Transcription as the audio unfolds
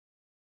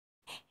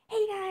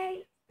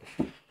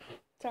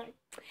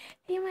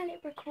Hey my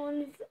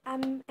leprechauns,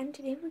 and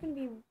today we're gonna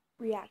be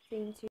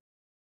reacting to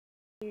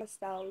Erika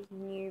Costell's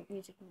new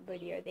music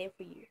video, There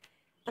For You.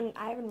 And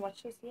I haven't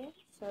watched this yet,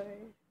 so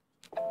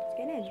let's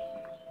get in.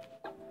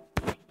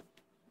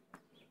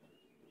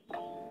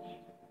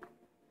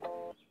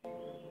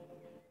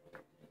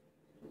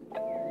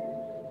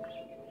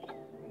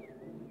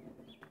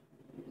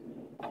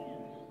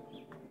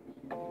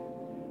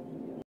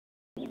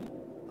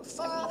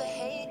 Before all the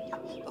hate,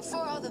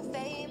 before all the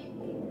fame,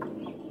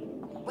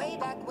 way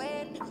back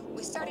when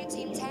we started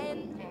Team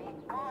 10,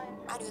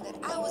 I knew that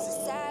I was a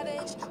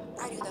savage,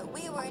 I knew that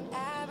we were an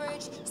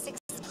average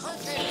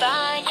 600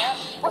 fine,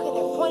 working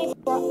there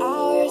 24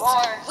 hours,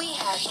 we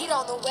have heat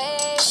on the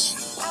way,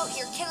 out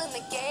here killing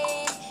the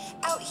game,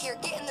 out here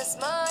getting this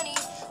money,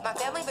 my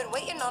family been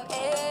waiting on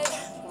it,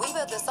 we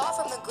built this all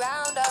from the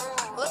ground up,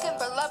 looking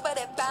for love but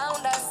it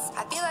found us,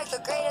 I feel like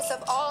the greatest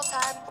of all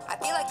time, I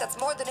feel like that's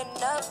more than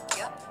enough,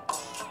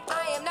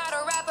 I am not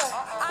a rapper,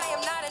 I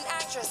am not an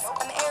actress,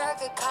 I'm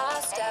Erika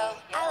Costell,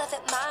 I laugh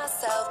at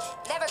myself,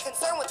 never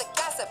concerned with the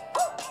gossip,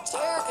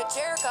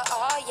 Erika,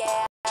 oh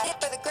yeah, I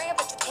did for the gram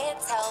but you can't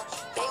tell,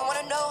 they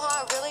wanna know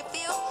how I really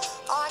feel,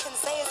 all I can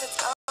say is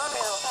it's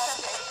unreal,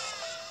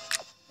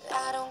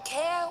 I don't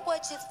care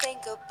what you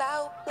think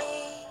about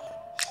me,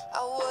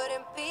 I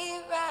wouldn't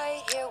be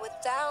right here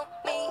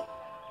without me,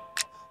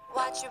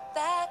 watch your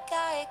back,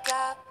 I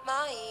got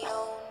my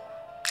own.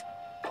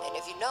 And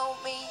if you know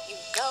me, you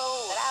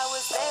know that I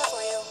was there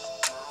for you.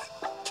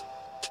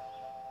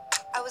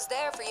 I was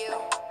there for you.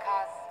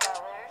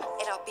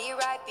 And I'll be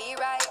right,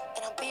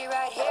 and I'll be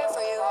right here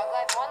for you.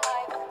 One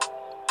life.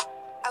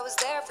 I was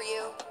there for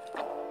you.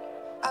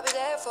 I'll be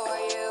there for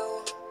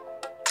you.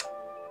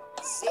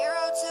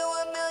 0 to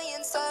 1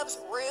 million subs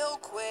real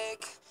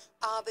quick.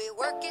 I'll be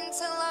working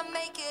till I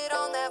make it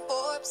on that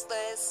Forbes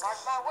list.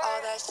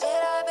 All that shit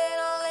I've been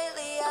on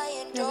lately, I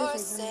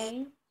endorse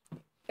it.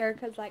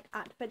 Erika's like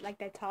outfit, like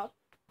their top,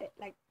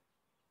 like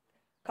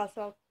crop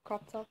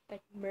top,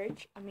 like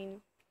merch. I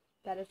mean,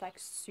 that is like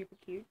super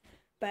cute.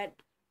 But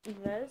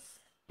the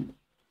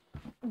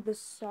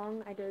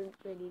song I don't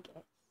really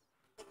get.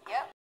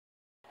 Yep.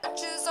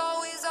 Merch is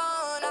always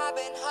on. I've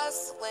been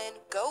hustling.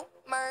 Goat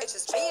merch. It's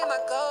just me and my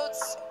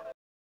goats.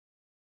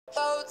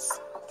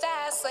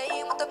 Fast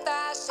lane with the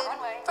fashion.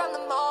 From the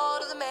mall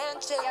to the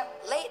mansion.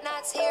 Late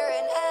nights here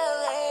in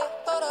LA.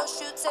 Photo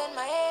shoots in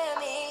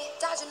Miami.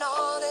 Dodging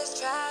all this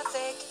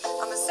traffic.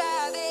 I'm a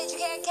savage, you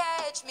can't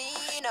catch me,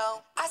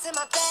 no. I said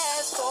my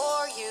best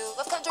for you.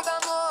 Love country,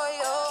 I'm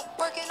loyal.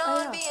 Working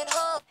on being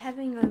humble.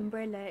 Having an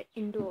umbrella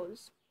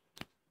indoors,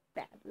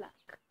 bad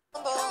luck.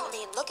 I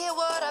mean, look at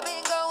what I've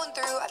been going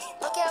through. I mean,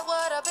 look at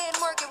what I've been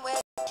working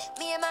with.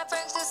 Me and my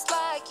friends just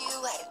like you.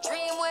 Had a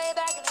dream way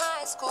back in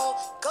high school.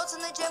 Goats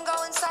in the gym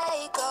going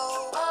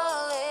psycho.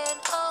 All in,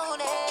 own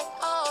it,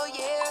 all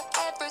year,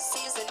 every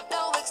season,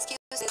 no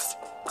excuses.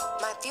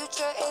 My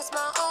future is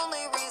my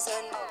only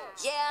reason.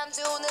 Yeah, I'm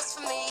doing this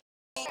for me.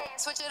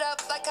 Switch it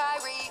up like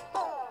Kyrie.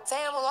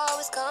 Fam will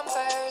always come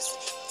first.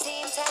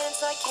 Team 10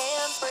 so I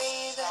can't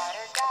breathe.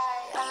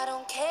 I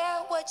don't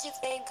care what you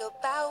think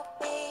about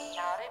me.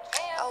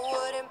 I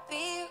wouldn't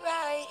be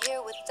right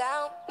here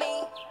without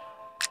me.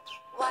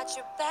 Watch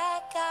your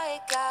back, I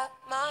got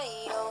my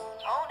own.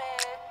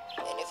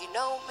 And if you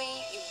know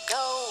me, you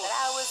know that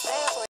I was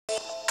there for you.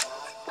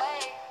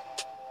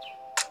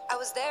 I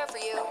was there for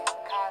you.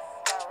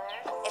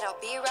 And I'll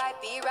be right,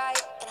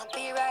 and I'll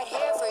be right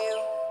here for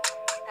you.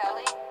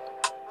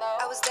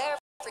 I was there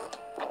for you.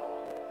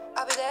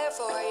 I'll be there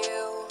for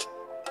you.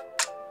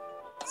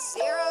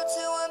 0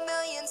 to 1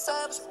 million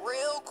subs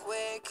real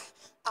quick.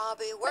 I'll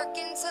be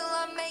working till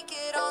I make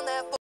it on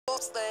that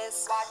Forbes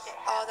list.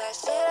 All that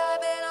shit I've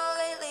been on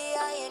lately,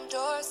 I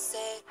endorse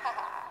it.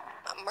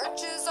 My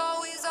merch is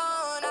always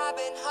on. I've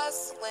been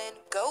hustling.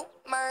 Goat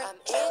merch. I'm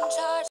in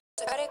charge.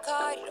 Credit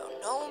card, you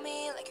don't know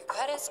me like your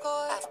credit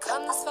score. I've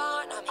come this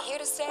far and I'm here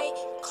to stay.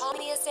 Call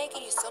me a snake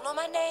and you still know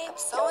my name.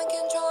 So in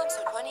control, I'm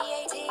so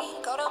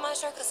 2018. Go down my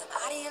shirt cause I'm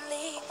out of your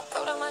league.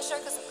 Go down my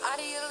shirt cause I'm out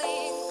of your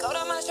league. Go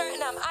down my shirt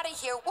and I'm out of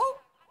here. Woo!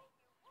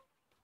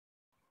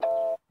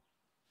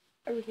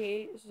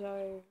 Okay,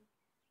 so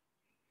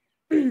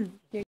I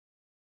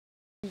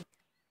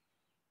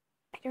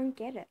don't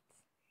get it.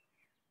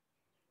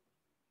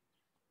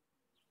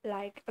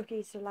 Like,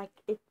 okay, so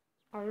like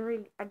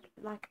I'm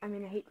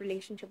in a hate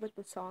relationship with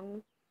the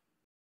song.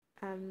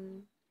 But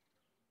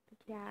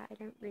yeah, I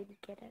don't really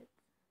get it.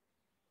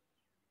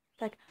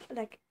 Like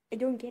I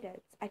don't get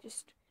it. I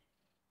just,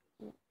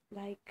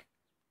 like,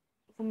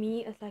 for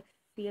me, it's like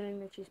feeling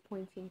that she's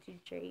pointing to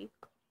Jake.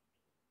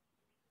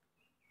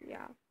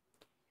 Yeah.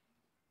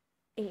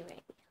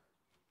 Anyway,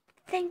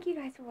 thank you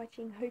guys for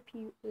watching. Hope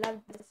you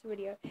loved this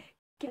video.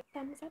 Give a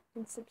thumbs up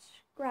and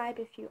subscribe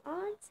if you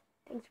aren't.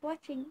 Thanks for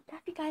watching.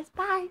 Love you guys.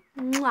 Bye.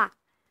 Mwah.